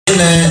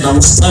Na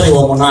mstari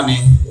wa 8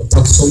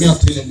 utakusomea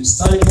tu ile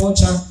mstari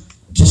moja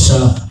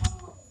kisha,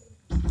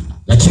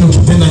 lakini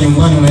ukipenda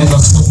nyumbani unaweza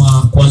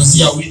kusoma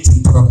kuanzia wiki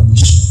mpaka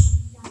mwisho.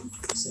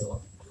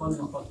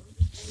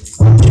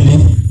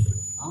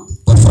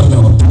 Wafalme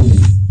wa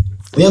pili.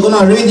 We are going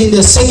to read in the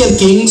 2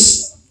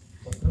 Kings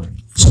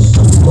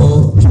chapter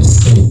 4 verse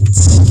 8.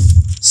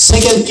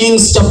 2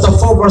 Kings chapter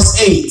 4 verse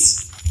 8.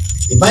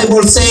 The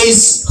Bible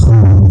says,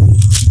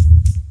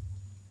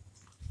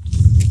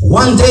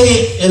 one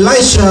day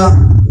Elisha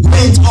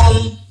went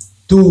on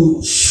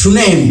to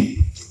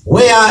Shunem,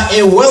 where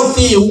a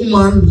wealthy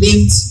woman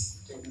lived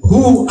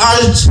who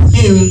urged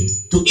him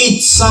to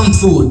eat some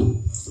food.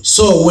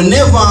 So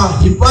whenever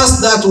he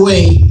passed that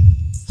way,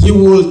 he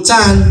would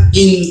turn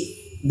in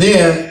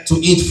there to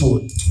eat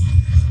food.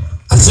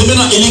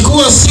 Asemena,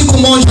 ilikuwa siku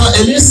moja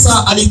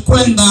Elisa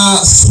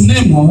alikwenda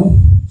Sunemo,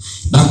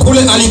 na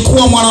kule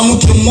alikuwa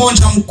mwanamke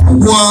mmoja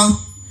mkubwa,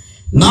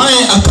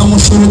 naye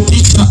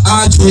akamshurutisha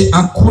aje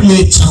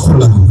akule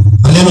chakula.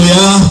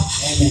 Haleluya.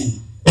 Amen.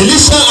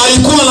 Elisha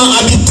alikuwa na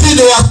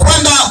habitude ya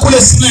kwenda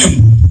kule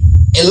Sunemo.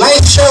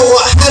 Elisha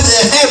had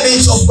a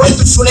habit of going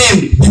to Shunem.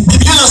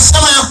 Biblia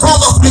inasema ya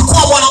kwamba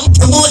kulikuwa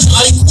mwanamke mmoja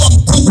alikuwa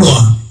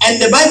mkubwa. And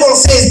the Bible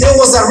says there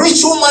was a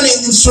rich woman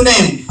in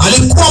Shunem.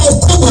 Alikuwa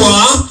mkubwa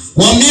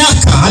wa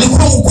miaka,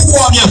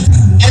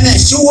 And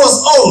she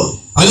was old.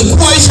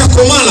 Alikuwa isha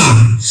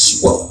komala.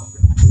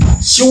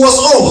 She was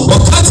old.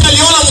 Wakati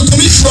aliona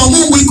mtumishi wa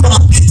Mungu iko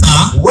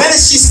napita, when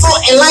she saw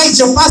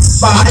Elijah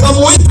pass by,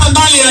 akamuita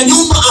ndani ya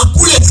nyumba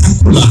akule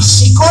chakula.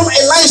 She called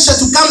Elisha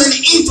to come and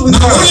eat with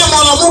her. Na yule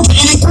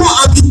mwanamke ilikuwa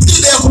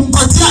habitude ya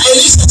kumpatia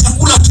Elisha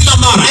chakula kila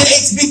mara. And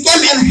it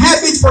became a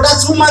habit for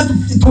that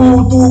woman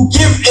to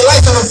give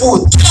Elisha the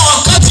food. Kila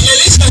wakati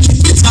Elisha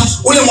akipita,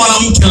 ule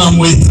mwanamke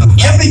anamuita.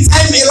 Every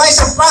time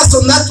Elisha passed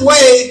on that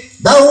way,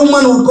 that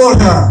woman would call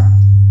her.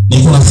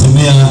 Niko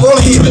nasemea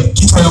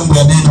kichwa yangu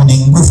ya neno ni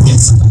nguvu ya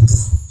sadaka.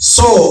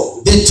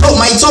 So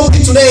my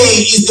topic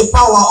today is the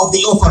power of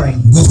the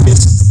offering. Nguvu ya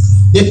sadaka.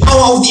 The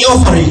power of the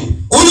offering.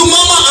 Huyu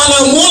mama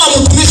anamuona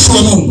mtumishi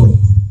wa Mungu.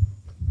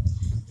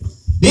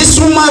 This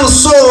woman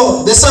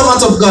saw the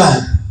servant of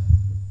God.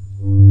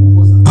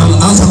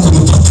 Anaanza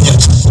kumpatia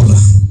chakula.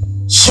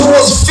 She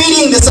was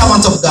feeding the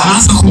servant of God.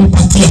 Anaanza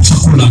kumpatia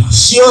chakula.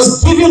 She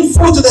was giving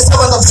food to the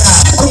servant of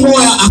God. Siku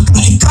moja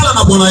akaikala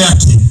na bwana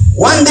yake.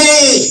 One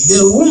day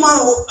the woman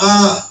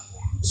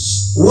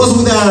was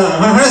with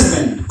her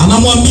husband.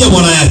 Anamwambia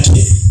bwana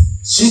yake.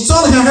 She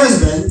told her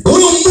husband,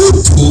 huyu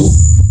mtu,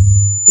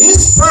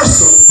 this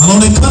person,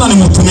 anaonekana ni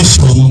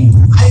mtumishi wa Mungu.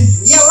 I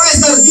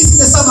realized that this is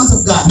the servant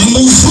of God. Ni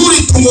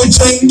mzuri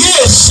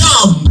tumujengee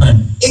shamba.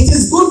 It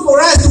is good for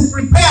us to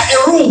prepare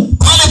a room.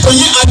 Pale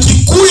kwenye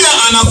akikuya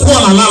anakuwa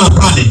analala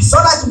pale. So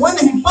that when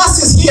he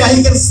passes here,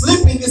 he can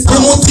sleep in this house.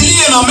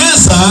 Tumutilie na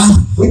meza,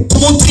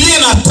 tumutilie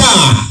na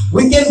taa.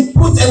 We can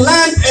put a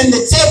lamp and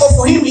a table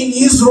for him in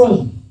his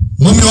room.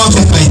 Mume wake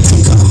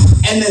akaitika.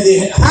 And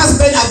the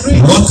husband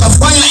agreed.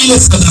 Wakafanya ile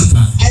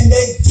sadaka. And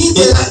they did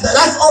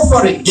that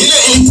offering. Ile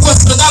ilikuwa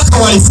sadaka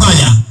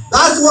walifanya.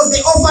 That was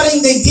the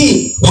offering they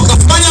did.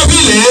 Wakafanya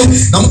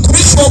vile na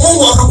mtumishi wa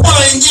Mungu akakuwa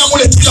anaingia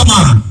mule kila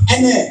mara.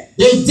 And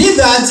they did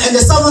that, and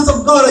the servant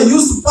of God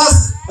used to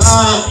pass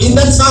in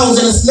that house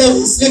and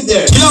sleep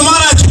there. Kila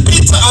mara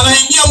akipita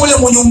anaingia mule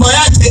mnyumba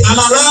yake,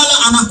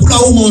 analala, anakula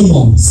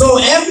humo. So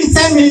every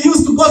time he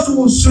used to go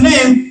to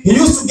Shunem, he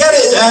used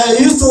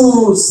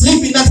to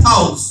sleep in that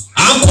house.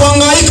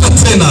 Hakuhangaika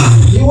tena.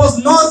 He was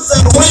not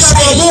mtumishi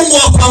wa Mungu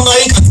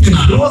hakuhangaika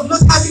tena. He was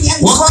not having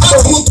any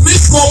wakati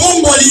mtumishi wa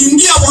Mungu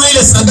aliingia mwa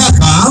ile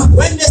sadaka,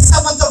 when the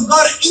servant of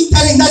God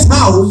entered in that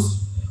house,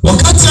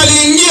 wakati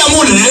aliingia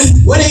mule,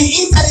 when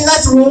he entered in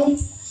that room,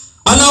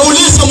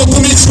 anauliza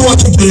mtumishi wa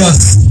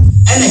Gehazi,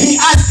 and he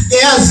asked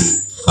Gehazi,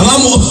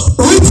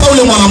 uita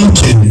ule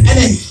mwanamke.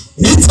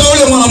 Ita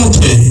ule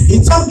mwanamke. He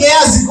told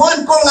Gehazi, go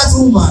and call that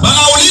woman.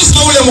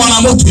 Anauliza ule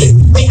mwanamke.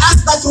 They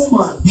asked that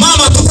woman,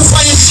 mama,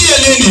 tukufanyishie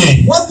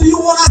nini? What do you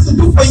want us to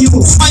do for you?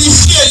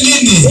 Tukufanyishie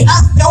nini? They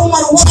asked the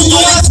woman, what do you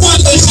want us to do?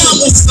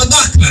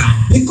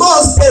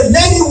 Because the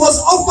lady was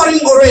offering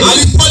already.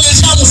 Alikuwa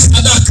deja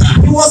msadaka.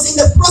 He was in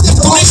the process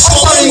of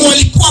offering.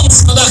 Alikuwa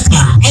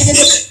msadaka.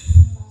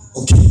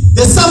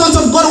 The servant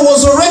of God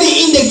was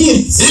already in the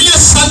gift. Ile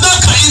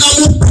sadaka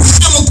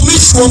inamupushia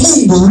mtumishi wa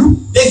Mungu.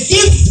 The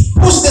gift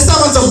pushed the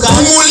servant of God.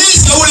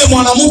 Muuliza ule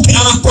mwanamke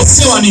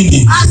anakosewa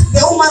nini? Ask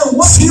the woman,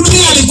 what do you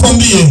need?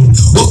 Alikwambie,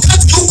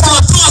 wakati uko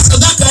unatoa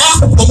sadaka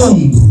yako kwa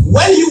Mungu,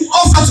 when you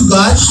offer to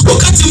God,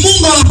 wakati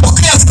Mungu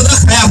anapokea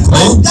sadaka yako,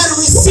 when God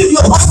receive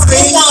your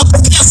offering, Mungu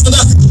anapokea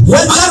sadaka.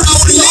 When God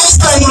receive your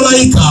offering,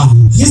 malaika,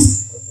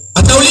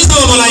 atauliza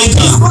wa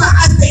malaika, he's going to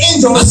ask the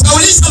angel,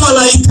 atauliza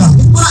malaika,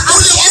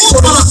 ule mtu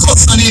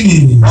anakosa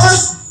nini?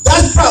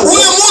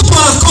 Ule mtu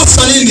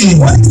anakosa nini?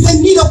 What is the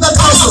need of that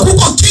person?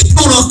 Kuko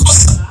kitu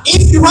unakosa.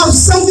 If you have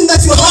something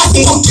that you are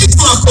lacking, kuko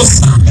kitu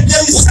unakosa.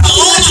 There is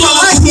something that you are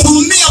lacking.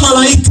 Tumia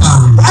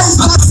malaika. That is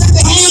not the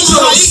angel.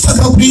 Malaika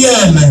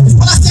Gabriel.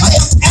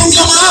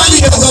 Angel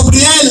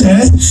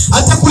Gabriel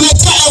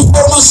atakuletea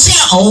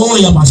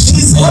information ya mashine.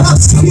 He's going to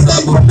give you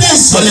the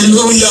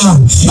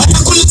Hallelujah.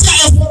 Atakuletea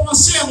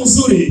information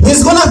nzuri.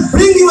 He's gonna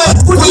bring you a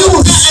good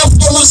news.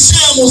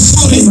 Information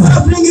nzuri. He's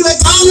gonna bring you a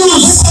good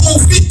news.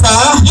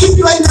 If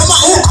you are in a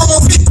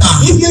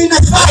if you're in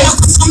a fight,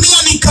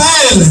 atakutumia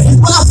Mikael. he's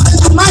gonna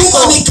send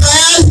Michael.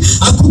 Mikael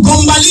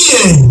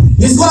akugombalie.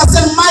 He's gonna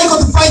send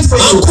Michael to fight for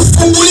you.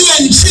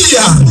 Akufungulie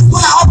njia. He's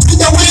gonna open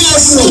the way for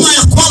you. Sema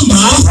ya kwamba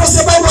Because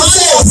the Bible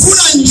says,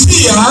 kuna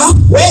njia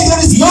where there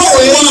is no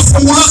way,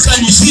 wanafungulaka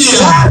njia.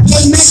 God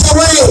can make a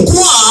way.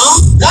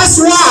 Kwa That's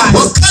why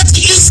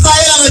wakati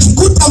Israeli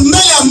anajikuta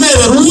mbele ya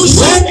Mer Rouge,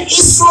 when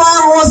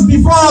Israel was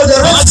before the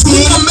Red Sea,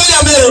 anajikuta mbele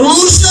ya Mer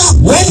Rouge,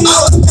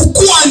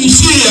 hakukua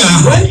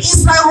njia. when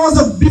Israel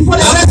was before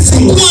the Red Sea,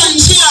 Hakukua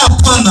njia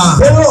hapana.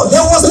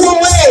 there was no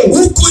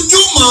way. Huku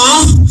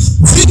nyuma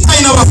vita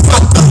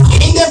inawafuata.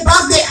 In the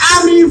back, the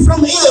army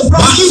from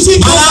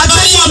Egypt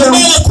Anaangalia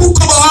mbele kuko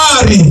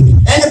bahari.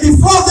 and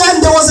before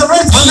them there was a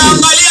Red Sea.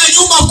 Anaangalia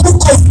nyuma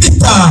kuko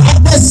vita.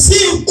 And the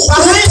sea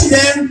behind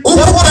them,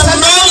 there Huko was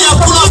pembeni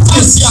hakuna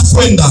nafasi ya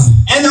kwenda.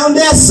 and on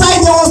their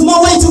side there was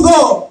no way to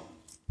go.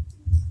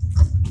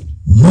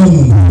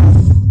 Mungu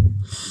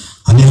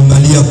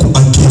aliangalia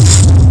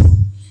kuagiza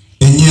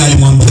yenyewe,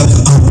 alimwambia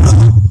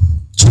Abraham,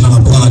 jina la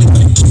Bwana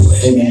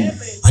libarikiwe. Amen.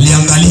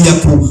 Aliangalia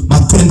ku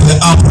matendo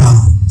ya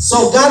Abraham,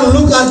 So God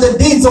looked at the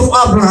deeds of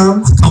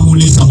Abraham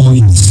akamuuliza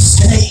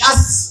Moizi, and he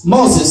asked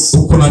Moses,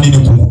 uko na nini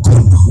kwa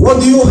mkono? what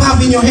do you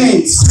have in your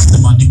hands?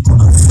 Akasema niko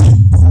na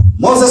fimbo.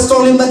 Moses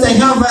told him that I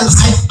have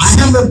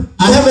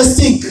a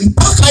stick.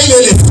 Mpaka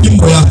ile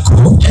fimbo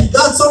yako And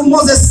God told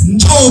Moses,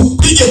 njoo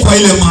upige kwa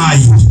ile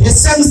maji. the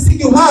same stick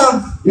you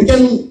have, you can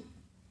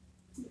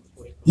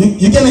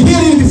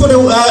hear it before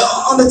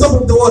on the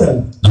top of the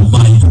water. Na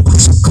maji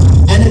yapasuka.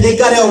 And they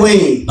got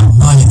away. Na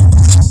maji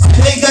yapasuka.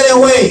 They got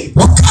away.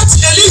 Wakati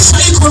Elisha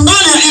iko ndani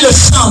ya ile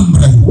shamba,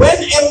 When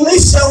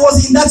Elisha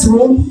was in that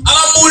room,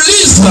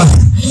 anamuuliza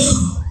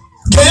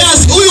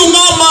Gehazi, huyu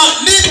mama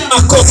nini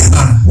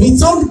nakosa? he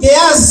told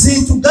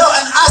Gehazi to go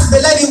and ask the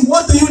lady,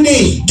 what do you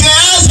need?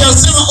 Gehazi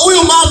anasema huyu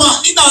mama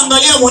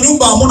ninaangalia mwa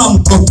nyumba hamuna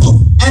mtoto.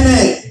 And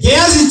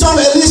Gehazi told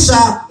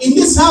Elisha, in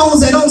this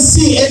house I don't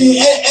see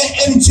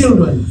any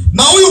children.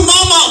 Na huyu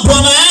mama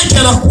bwana yake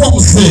anakuwa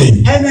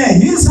mzee.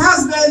 And his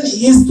husband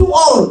is too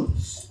old.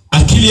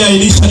 Akili ya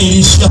Elisha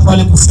ilishia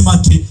pale kusema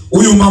ati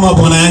huyu mama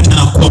bwana yake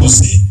anakuwa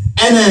mzee.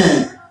 And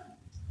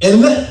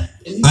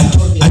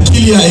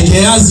Akili ya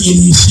Gehazi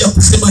iliishia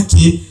kusema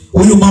ati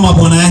huyu mama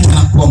bwana yake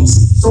anakuwa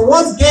mzee. so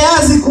what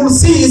Gehazi could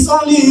see is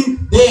only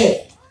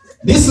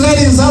this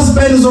lady's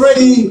husband is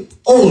already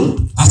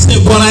old. Ase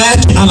bwana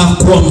yake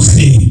anakuwa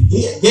mzee.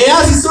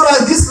 Gehazi saw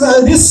that this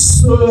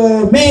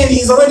man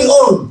is already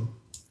old.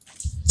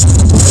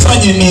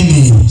 Tufanye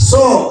nini?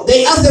 So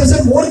they asked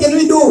themselves, what can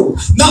we do?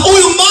 Na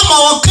huyu mama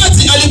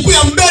wakati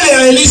alikuwa mbele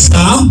ya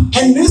Elisha,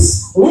 And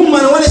this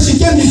woman, when she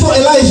came before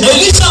Elijah,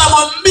 Elisha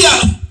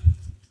anamwambia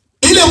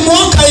ile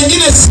mwaka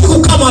ingine siku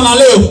kama na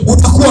leo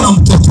utakuwa na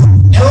mtoto.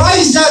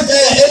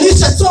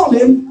 Elisha told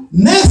him,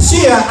 next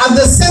year at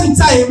the same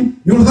time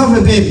you'll have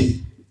a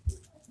baby.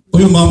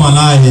 Huyu mama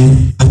naye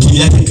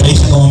akili yake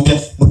kaisha,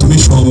 akamwambia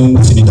mtumishi wa Mungu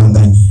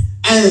usinidanganye.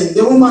 And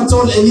the woman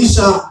told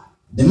Elisha,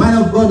 the man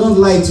of God, don't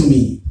lie to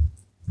me.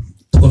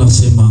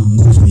 Tunasema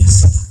nguvu ya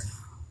sadaka.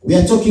 We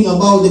are talking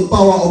about the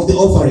power of the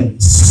offering.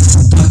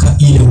 Sadaka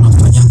ile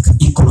unafanyaka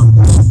iko na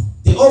nguvu.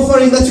 The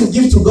offering that you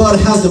give to God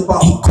has the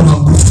power. Iko na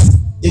nguvu.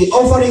 The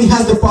offering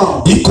has the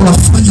power. Iko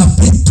nafanya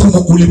vitu mu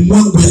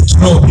ulimwengu ya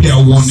kiroho bila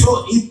uone.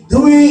 So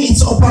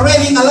it's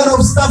operating a lot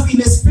of stuff in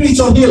the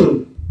spiritual hill.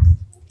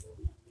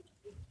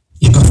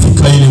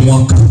 Ikafika ile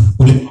mwaka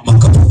ule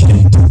makapokea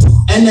mtoto.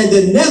 And then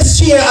the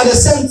next year at the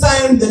same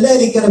time the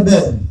lady got a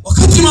baby.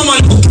 Wakati mama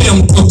alipokea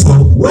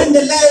mtoto, When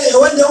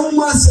the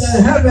woman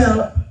had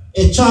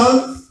a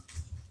child,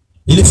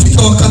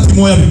 ilifika wakati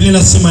moja Biblia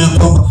inasema ya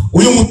kwamba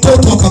huyu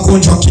mtoto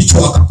akagonjwa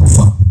kichwa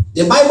akakufa.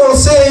 the Bible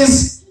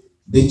says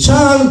the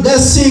child got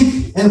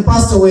sick and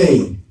passed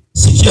away.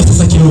 Sikia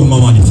sasa kile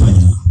mama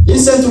alifanya.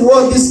 Listen to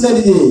what this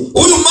lady did.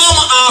 Huyu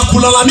mama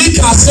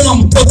akulalamika asema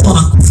mtoto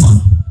anakufa.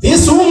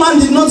 This woman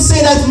did not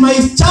say that my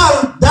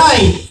child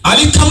died.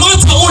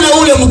 Alikamata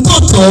ule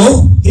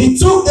mtoto, He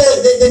took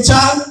the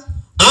child.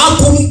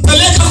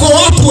 akumpeleka kwa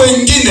watu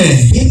wengine.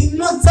 He did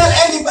not tell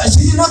anybody. She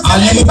did not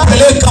tell anybody.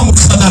 Alimpeleka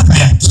msadaka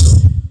yake.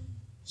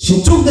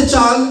 She took the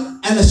child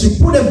and she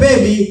put a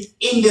baby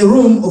in the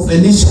room of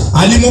Elisha.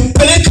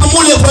 Alimpeleka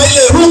mule kwa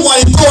ile room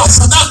alipoa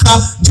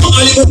sadaka, ndio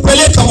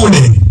alimpeleka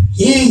mule.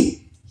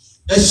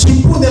 She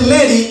put the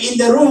lady in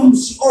the room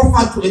she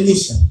offered to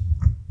Elisha.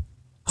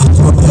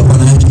 Hakuambia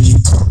bwana yake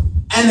kitu.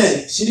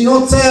 And she did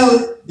not tell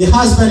the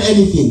husband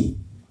anything.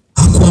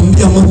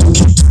 Hakuambia mtu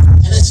kitu.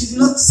 And she did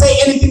not say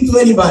anything to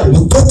anybody.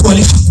 Mtoto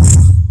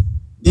alishakufa.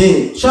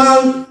 The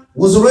child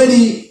was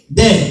already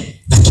dead.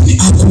 Lakini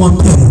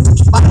hakumwambia mtu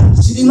kitu.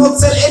 But she did not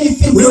tell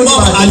anything to Huyu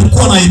mama anybody.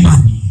 alikuwa na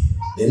imani.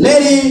 The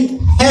lady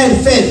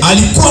had faith.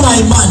 Alikuwa na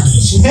imani.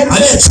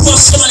 Alijua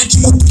sema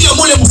nikimtia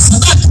mule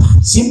msadaka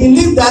She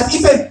believed that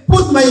if I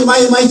put my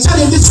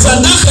child in this room,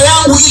 sadaka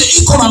yangu ile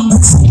iko na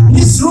nguvu.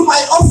 this room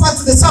I offer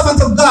to the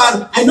servant of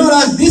God, I know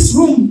that this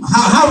room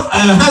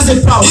has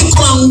a power.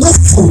 Iko na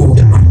nguvu.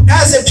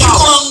 Has a Iko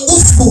power. na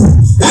nguvu.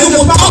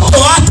 Huyu mtoto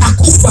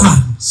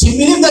hatakufa. She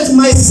believed that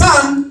my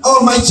son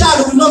or my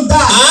child will not die.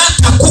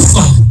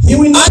 Hatakufa. He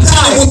will not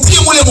Acha die. nimutie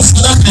mule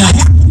msadaka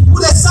yake.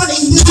 Put a son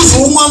in this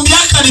room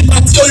Umwambiaka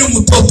nipatie huyu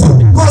mtoto.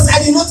 because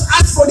I did not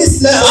ask for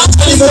this.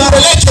 Acha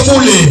nimupeleke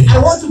mule. I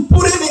want to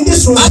put him in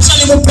this room. Acha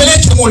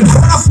nimupeleke mule.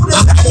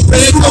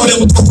 Akamupeleka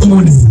ule mtoto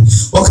mule.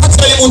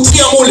 Wakati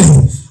alimutia mule,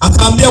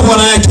 akaambia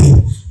bwana yake,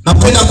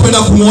 napenda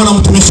kwenda kumuona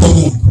mtumishi wa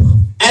Mungu.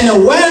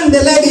 And when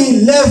the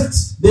lady left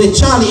the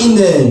child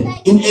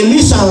in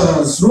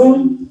Elisha's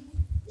room,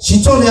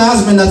 she told her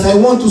husband that I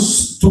want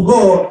to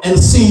go and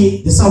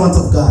see the servant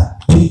of God.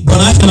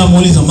 Bwana yake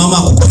anamuuliza,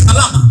 mama kuko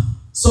salama?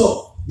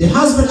 So the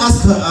husband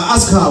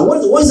asked her,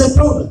 what is the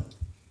problem?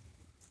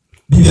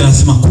 Bibi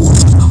anasema kuko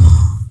salama.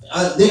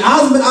 The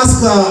husband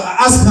asked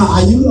her,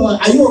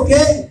 are you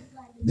okay?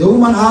 The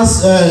woman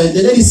asked,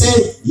 the lady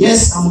said,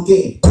 yes, I'm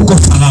okay. Kuko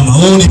salama.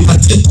 Wewe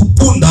unipatie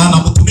tupunda na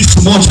mtumishi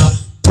mmoja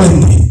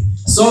twende.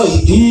 So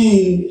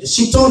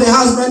she told the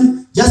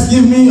husband, just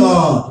give me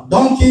a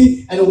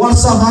donkey and one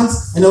servant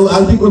and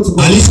I'll be good to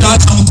go.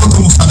 Alishaacha mtoto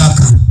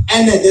msadaka.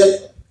 And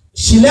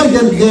she left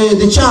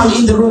the child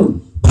in the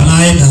room.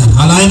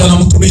 Anaenda na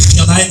mtumishi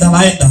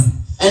anaenda.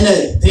 And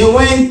they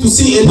went to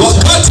see Elisha.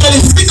 Wakati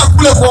alifika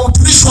kule kwa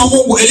mtumishi wa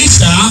Mungu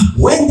Elisha,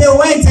 when they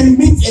went and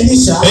meet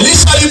Elisha,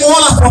 Elisha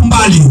alimuona kwa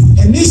mbali.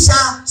 Elisha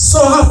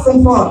saw her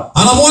from far.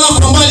 Anamuona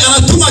kwa mbali,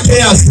 anatuma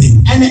Gehazi.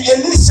 And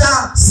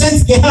Elisha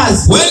sent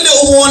Gehazi. Wende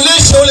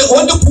umuoneshe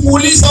wende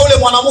kumuuliza ule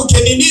mwanamke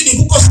ni nini,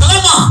 kuko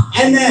salama?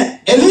 And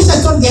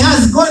Elisha told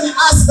Gehazi, go and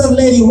ask the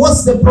lady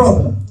what's the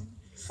problem.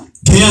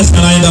 Gehazi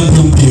anaenda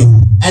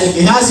mbio. And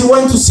Gehazi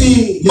went to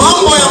see.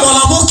 Mambo ya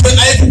mwanamke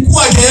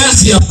haikuwa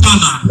Gehazi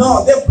hapana.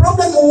 No, the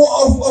problem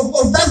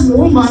of that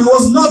woman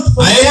was not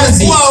for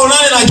Gehazi. Haikuwa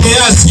onane na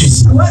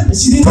Gehazi.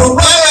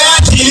 Problem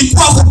yake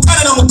ilikuwa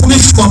kukutana na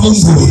mtumishi wa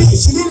Mungu.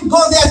 She didn't go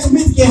there to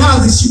meet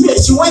Gehazi.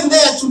 She went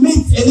there to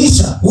meet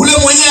Elisha. Ule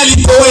mwenyewe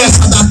alitoa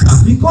sadaka.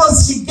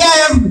 Because she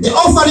gave the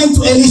offering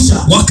to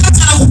Elisha.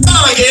 Wakati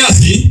anakutana na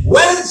Gehazi,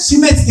 when she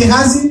met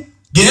Gehazi,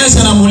 Gehazi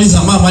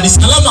anamuuliza, mama ni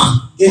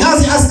salama?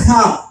 Gehazi asked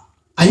her,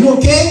 are you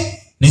okay?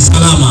 Ni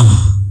salama.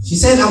 She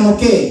said, I'm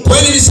okay.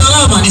 Kweli ni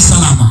salama? Ni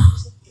salama.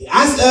 He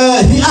asked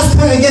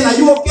her again, are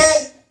you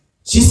okay?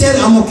 She said,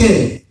 I'm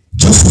okay.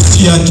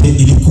 Josefu yake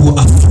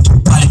ilikuwa afike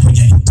pale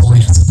kwenye alitoa.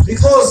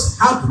 Because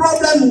her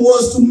problem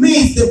was to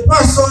meet the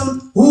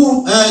person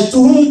who to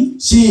whom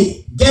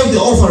she gave the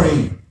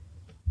offering.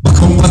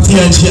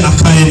 Bakampatia njia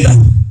akaenda.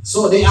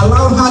 So they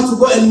allowed her to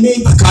go and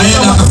meet.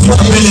 Akaenda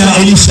akafika mbele ya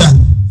Elisha.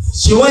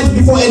 She went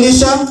before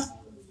Elisha.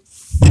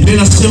 Biblia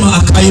inasema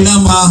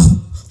akainama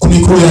kwa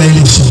miguu ya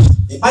Elisha.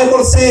 The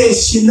Bible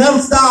says she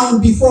knelt down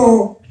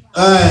before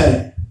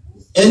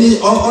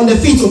on the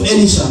feet of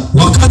Elisha.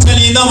 Wakati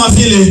aliinama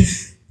vile,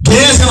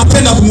 Gehazi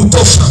anapenda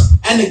kumtosha.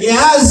 And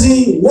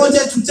Gehazi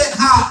wanted to take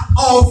her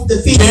off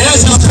the feet.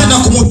 Gehazi anapenda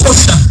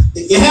kumtosha.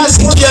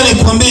 Gehazi, sikia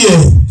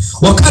nikwambie,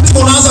 wakati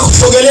unaanza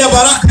kusogelea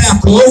baraka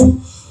yako,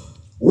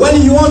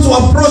 when you want to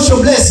approach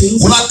your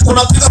blessings,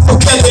 unataka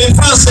kupokea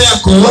deliverance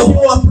yako, when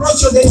you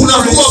approach your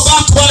deliverance, unakuwa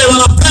watu wale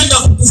wanapenda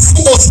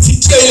kukufunga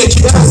usifikie ile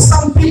kitu. There are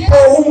some people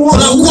who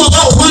want unakuwa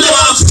watu wale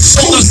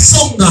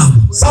wanakusonga.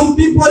 Some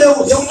people they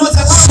will not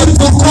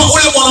allow. Kwa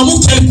ule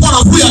mwanamke alikuwa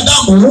anavuja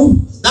damu.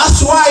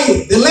 That's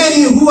why the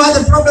lady who had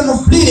a problem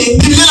of bleeding,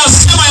 Biblia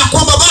inasema ya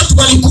kwamba watu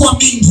walikuwa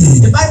mingi.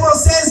 The Bible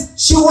says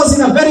she was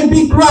in a very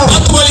big crowd.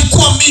 Watu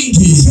walikuwa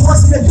mingi. She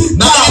was in a big crowd.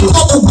 Na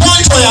ilikuwa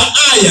ugonjwa ya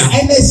aya.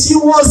 And she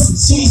was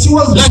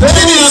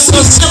lakini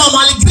anasema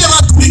maligre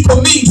watu wiko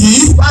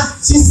mingi. But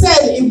she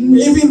said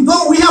even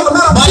though we have a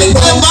lot of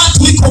people,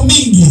 watu wiko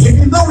mingi.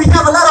 Even though we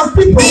have a lot of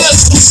people,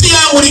 Yesu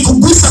yangu ni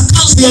kugusa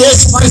kanzu ya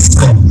Yesu Kristo.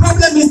 The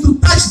problem is to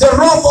touch the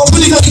robe of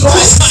Jesus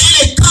Christ.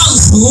 Ile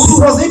kanzu,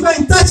 because if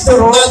I touch the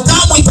robe,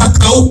 damu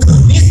itakauka.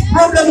 This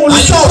problem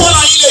will stop. Alikuwa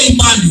na ile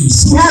imani.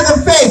 She had a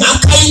faith.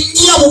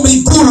 Akaingia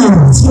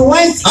mumikulu. She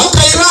went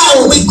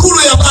akaingia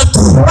mumikulu ya watu.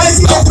 Went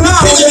in the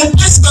crowd.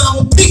 Pesa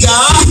anampiga.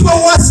 People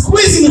were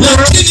squeezing her.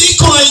 Lakini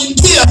iko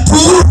naingia tu.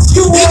 She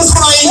was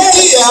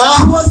naingia.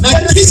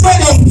 Na kisha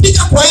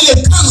anapika kwa ile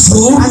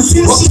kanzu.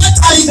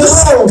 Wakati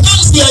aligusa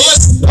kanzu ya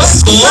Yesu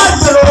Kristo.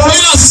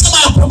 Inasema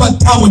ya kwamba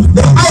damu.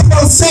 The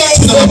Bible says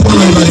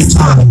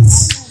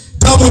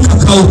damu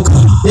ikakauka.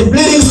 The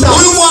bleeding stopped.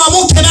 Huyu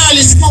mwanamke naye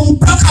alisema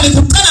mpaka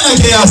alikutana na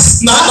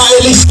Gehazi na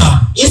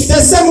Elisha. It's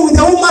the same with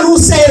the woman who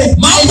said,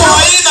 mambo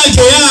haina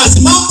Gehazi,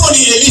 mambo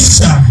ni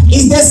Elisha.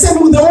 It's the same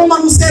with the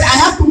woman who said, I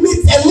have to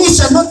meet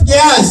Elisha, not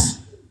Gehazi.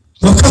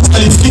 Wakati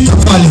alifika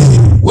pale,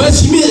 when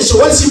she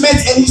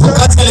met Elisha,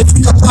 wakati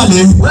alifika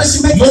pale, when she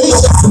met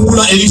Elisha,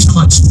 akafungua Elisha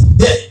macho.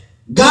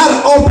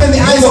 God opened the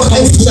eyes of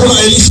Elisha.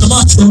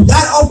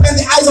 God opened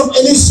the eyes of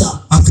Elisha.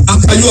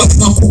 Akajua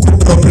kuna kuko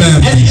problem.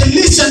 And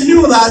Elisha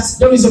knew that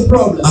there is a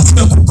problem.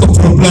 Asema kuko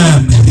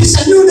problem.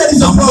 Elisha knew there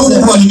is a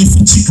problem. Mungu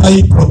alinifichika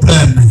hii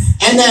problem.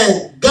 And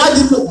God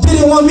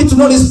didn't want me to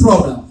know this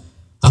problem.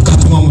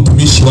 Akatuma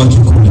mtumishi wake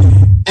kule.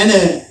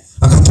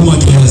 Akatuma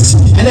Gehazi.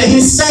 And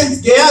he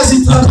sent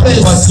Gehazi to that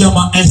place.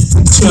 Akapatia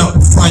instruction ya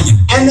kufanya.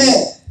 And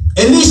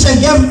Elisha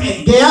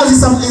gave Gehazi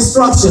some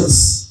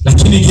instructions.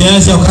 Lakini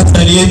Gehazi wakati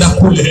alienda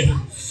kule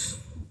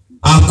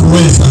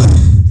hakuweza.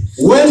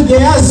 When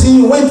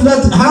Gehazi went to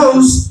that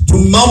house,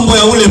 mambo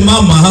ya ule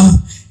mama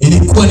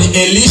ilikuwa ni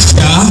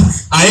Elisha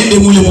aende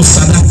mule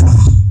msadaka.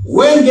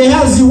 When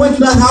Gehazi went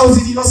to that house,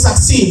 he did not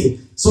succeed.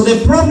 So the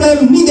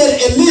problem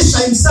needed Elisha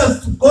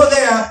himself to go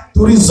there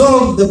to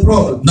resolve the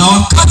problem. Na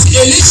wakati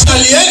Elisha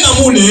alienda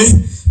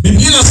mule,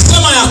 Biblia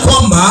inasema ya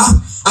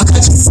kwamba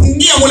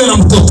akajifungia mule na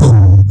mtoto.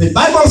 The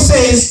Bible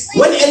says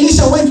when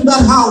Elisha went to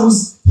that house,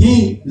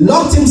 he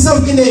locked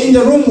himself in the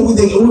room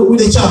with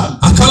the child.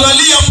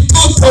 Akalalia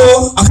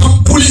mtoto,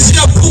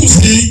 akampulizia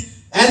pumzi.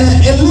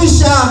 And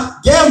Elisha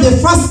gave the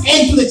first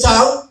aid to the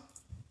child.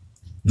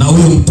 Na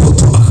huyo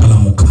mtoto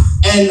akalamuka.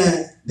 And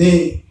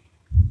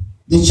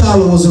the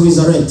child was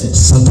resurrected.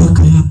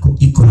 Sadaka yako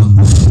iko na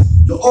nguvu.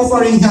 Your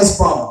offering has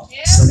power.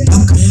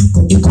 Sadaka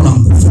yako iko na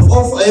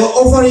nguvu. Your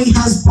offering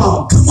has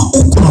power. Kama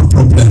uko na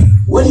problem.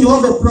 When you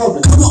have a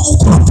problem. Kama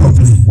uko na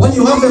problem. When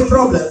you have a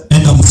problem.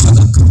 Enda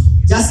msadaka.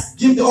 Just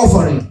give the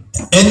offering.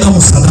 Enda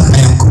msadaka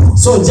yako.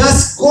 So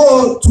just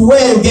go to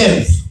where you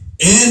gave.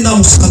 Enda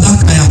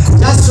msadaka yako.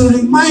 Just to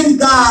remind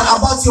God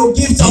about your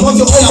gift, about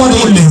your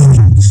offering.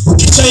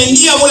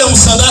 Ukishaingia mule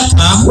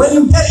msadaka, when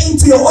you get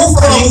into your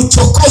offering,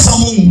 uchokoza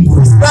Mungu.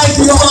 Like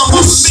you are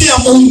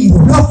pushing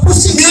Mungu. You are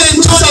pushing God.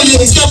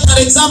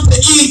 For example,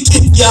 hii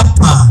kiti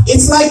hapa.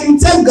 It's like you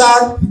tell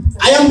God,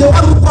 I am the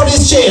one who brought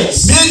these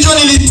chairs. Mimi ndio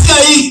nilitia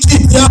hii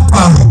kiti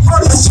hapa.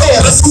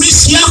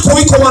 Watumishi yako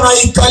wiko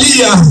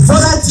wanaikalia. So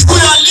that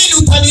kuna lini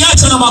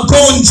utaniacha na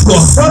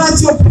magonjwa? So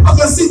that your people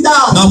can sit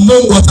down. Na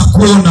Mungu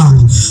atakuona.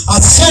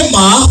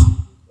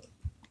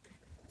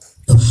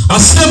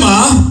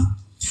 Asema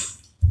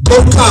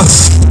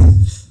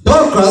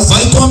Dorcas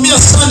walituambia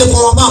Sunday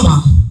kwa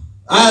wamama.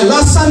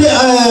 Last Sunday,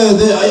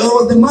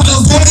 the mother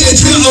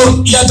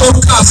ya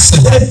Dorcas.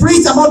 They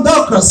preached about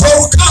Dorcas.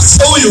 Dorcas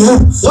huyu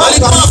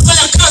alikuwa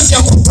anafanya kazi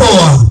ya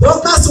kutoa.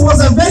 Dorcas was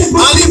a very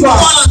good giver.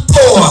 Alikuwa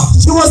anatoa.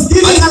 She was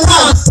giving a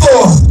lot.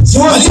 She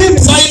was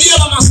giving. Alisaidia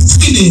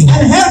maskini.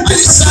 And helping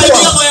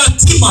alisaidia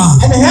mayatima.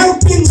 And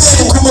helping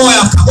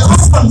the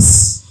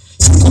orphans.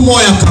 Siku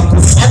moja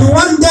kakufa. And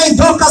one day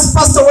Dorcas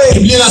passed away.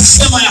 Biblia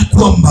inasema ya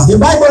kwamba the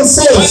Bible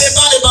says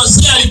wale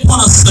bazee alikuwa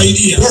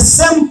anasaidia. The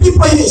same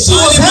people she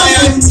was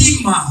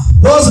helping.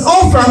 Those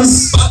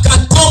orphans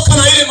wakatoka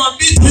na ile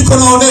mabitu liko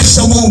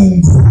naonesha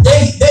Mungu.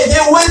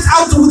 They went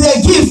out with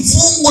their gifts.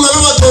 Mungu na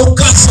mama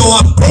Dorcas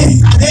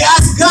wapi? They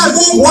asked God,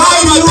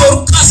 why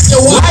Dorcas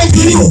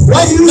wapi?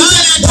 Why you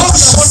nani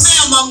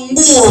atakushonea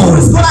manguo?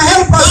 Who's going to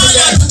help us? Nani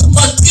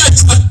atatupatia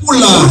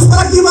chakula? Who's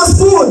going to give us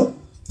food?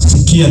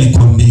 Sikia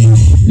nikwambie.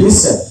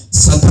 Listen.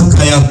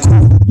 Sadaka yako,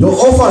 your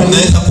offering,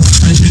 inaweza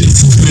kuchange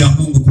decision ya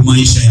Mungu kwa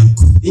maisha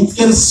yako. It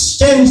can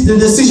change the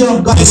decision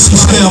of God.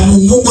 Decision ya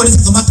Mungu. Mungu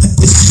anakamata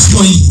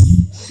decision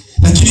hii.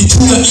 Lakini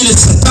juu ya ile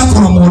sadaka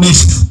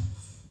unamuonesha.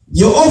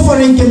 Your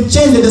offering can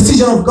change the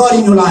decision of God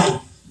in your life.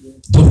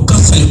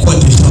 Dorcas alikuwa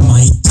deja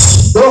maiti.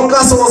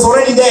 Dorcas was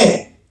already dead.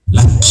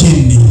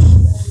 Lakini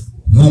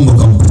Mungu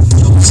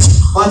akampatia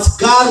uzima. But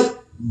God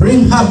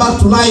bring her back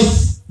to life.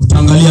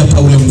 Utaangalia hata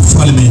ule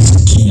mfalme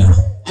Hezekia.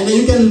 And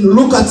you can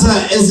look at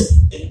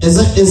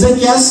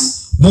Ezekiel.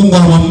 Mungu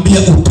anamwambia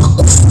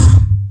utakufa.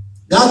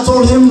 God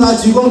told him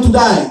that you're going to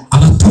die.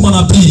 Anatuma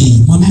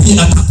nabii,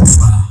 mwambie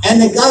atakufa.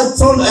 And God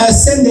told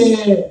send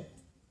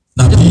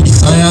nabii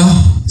Isaiah,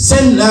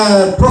 send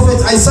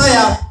prophet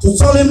Isaiah to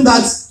tell him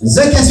that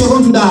Ezekiel, you're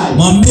going to die.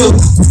 Mwambie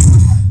utakufa.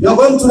 You're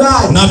going to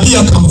die. Nabii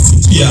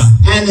akamfikia.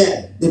 And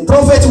the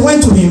prophet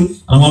went to him.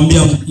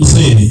 Anamwambia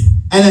mzee.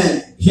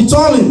 And he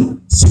told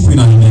him, siku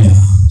inaenea.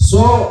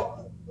 So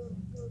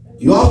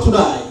you have to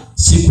die.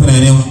 Siku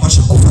inaenea,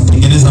 unapaswa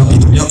kutengeneza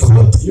vitu vyako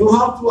vyote. You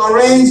have to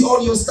arrange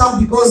all your stuff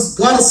because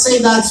God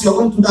said that you're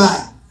going to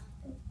die.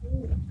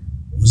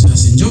 Mzee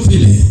asinjo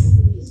vile.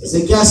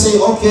 Ezekiel say,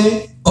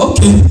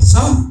 okay,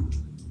 sawa.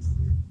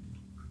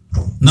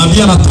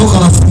 Nabii anatoka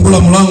anafungula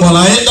mlango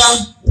anaenda.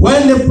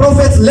 When the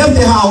prophet left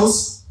the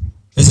house,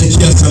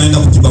 Ezekiel anaenda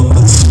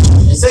kujibambaza.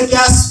 Ezekiel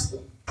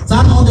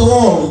stand on the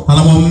wall.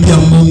 Anamwambia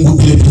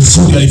Mungu ile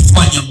vizuri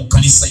alifanya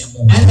mkanisa ya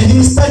Mungu. And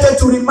he started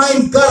to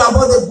remind God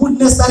about the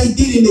goodness that he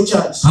did in the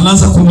church.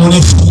 Anaanza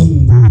kumuonesha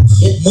Mungu.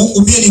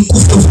 Mungu mimi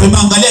nikufa vrema,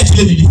 angalia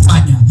kile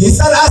nilifanya. He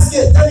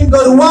started telling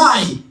God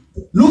why.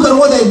 Look at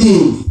what I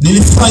did.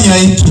 Nilifanya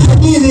hiki.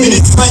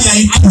 Nilifanya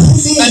hiki.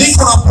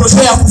 Niko na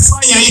project ya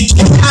kufanya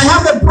hiki. I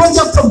have a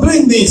project of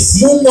doing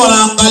this. Mungu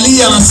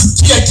anaangalia,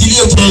 anasikia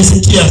kilio cha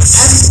Ezekiel.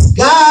 And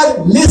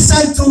God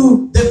listened to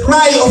the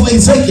cry of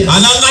Ezekiel.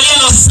 Anaangalia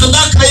na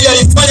sadaka ile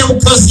alifanya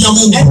mkazi ya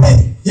Mungu.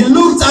 And he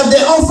looked at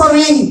the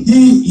offering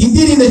he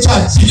did in the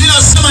church. Biblia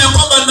inasema ya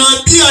kwamba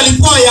nabii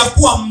alikuwa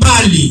yakuwa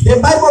mbali. The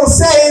Bible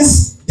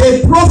says the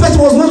prophet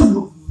was not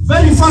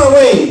very far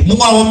away.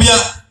 Mungu anamwambia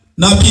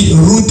nabii,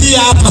 rudia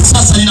hapa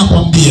sasa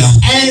ninakwambia.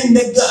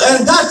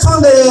 And God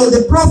told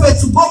the prophet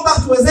to go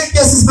back to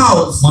Ezekiel's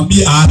house.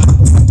 Mwambie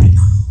hatakufa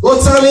tena. Go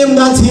tell him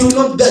that he will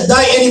not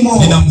die anymore.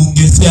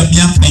 Ninamuongezea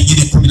miaka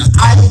mingine 15.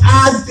 I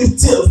add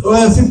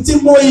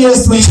 15 more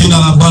years to him. Jina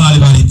la Bwana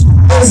libariki.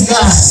 Praise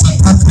God.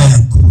 Sadaka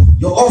yako,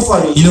 Your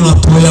offering, ile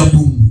unatolea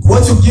Mungu.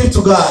 what you give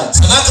to God.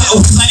 Sadaka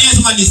usizanie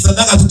kama ni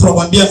sadaka tu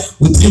tunakwambia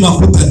utie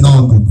mafuta,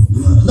 no.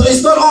 No,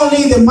 it's not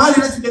only the money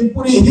that you can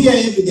put in here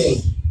every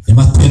day. Ni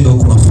matendo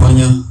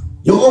kunafanya.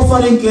 Your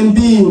offering can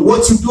be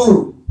what you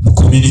do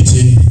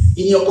Community.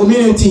 in your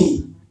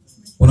community.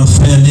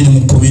 Unafanya nini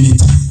mu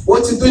community?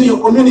 What you do in your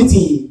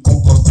community.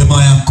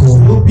 Comportement yako,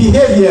 Your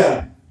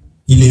behavior.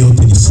 ile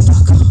yote ni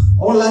sadaka.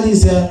 All that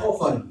is an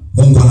offering.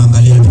 Mungu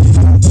anaangalia vile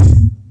vyote.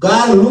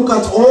 God look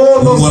at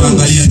all Mungu those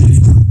anaangalia things. vile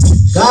vyote.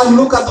 God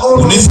look at all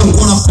those Unaweza things.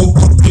 kuwa na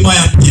comportement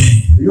ya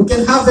bien. You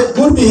can have a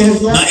good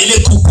behavior, Na ile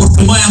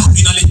comportement yako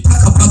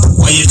inaletaka watu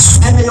kwa Yesu.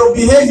 and your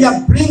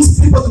behavior brings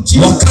people to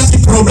Jesus. Wakati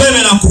probleme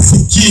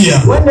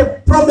inakufikia, When the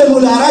problem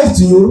will arrive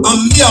to you,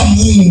 ambia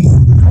Mungu.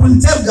 you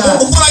will tell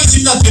God. Mbona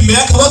hizi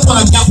natembeaka watu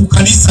wanakia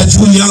kukanisa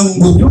juu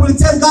yangu? You will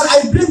tell God,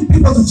 I bring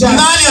people to church.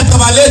 Nani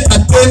atabaleta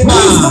Who is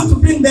tena? going to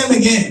bring them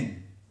again?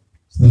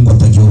 Mungu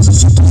atageuza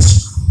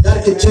situation.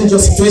 God can change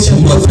your situation.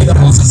 Mungu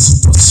atageuza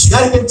situation.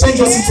 God can change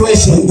your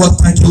situation. Mungu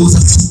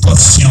atageuza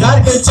situation.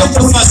 God can change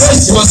your Hakuna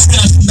situation. situation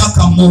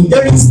inashindaka Mungu.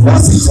 There is no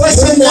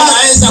situation Mungu that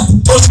anaweza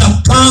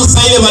kutosha kansa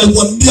ile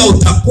walikuambia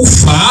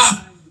utakufa.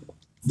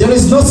 there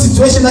is no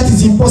situation that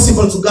is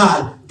impossible to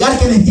God. God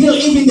can heal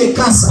even the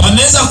cancer.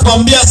 Anaweza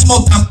kuambia sema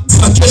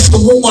utakufa kesho,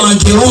 Mungu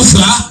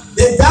anageuza.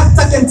 The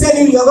doctor can tell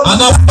you you're going to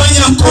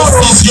Anafanya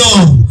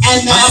confusion.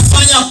 And,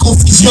 Anafanya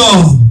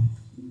confusion.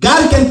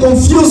 God can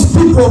confuse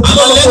people.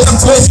 Analeta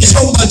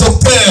confusion kwa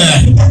doctor.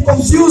 He can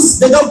confuse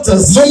the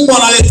doctors. Mungu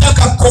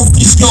analetaka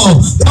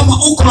confusion. Kama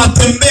uko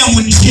natembea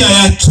njia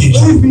yake,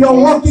 If you are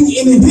walking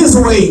in His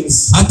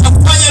ways,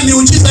 atafanya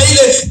miujiza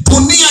ile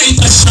dunia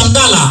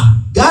itashangala.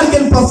 God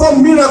can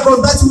perform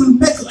miracles that will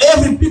make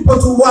every people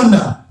to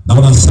wonder.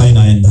 Naona saa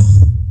inaenda.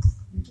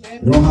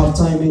 We don't have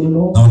time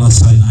anymore. Naona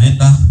saa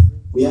inaenda.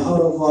 We are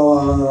out of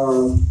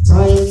our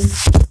time.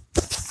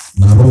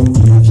 Na roho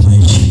pia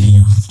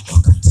inaheshimia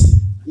wakati.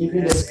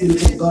 Even the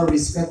Spirit of God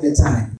respect the time.